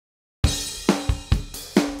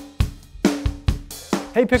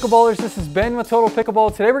Hey pickleballers, this is Ben with Total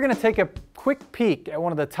Pickleball. Today we're going to take a quick peek at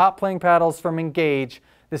one of the top playing paddles from Engage.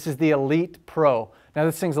 This is the Elite Pro. Now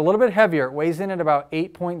this thing's a little bit heavier. It weighs in at about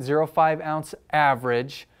 8.05 ounce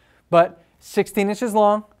average, but 16 inches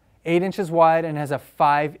long, 8 inches wide, and has a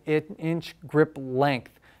 5-inch grip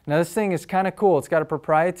length. Now this thing is kind of cool. It's got a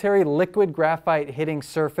proprietary liquid graphite hitting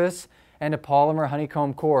surface and a polymer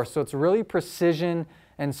honeycomb core. So it's really precision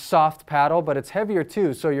and soft paddle, but it's heavier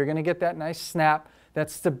too. So you're going to get that nice snap, that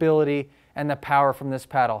stability, and the power from this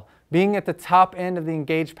paddle. Being at the top end of the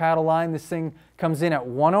Engage paddle line, this thing comes in at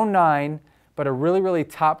 $109, but a really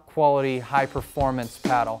top quality, high performance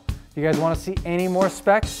paddle. If you guys want to see any more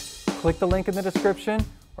specs, click the link in the description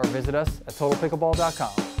or visit us at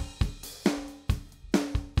totalpickleball.com.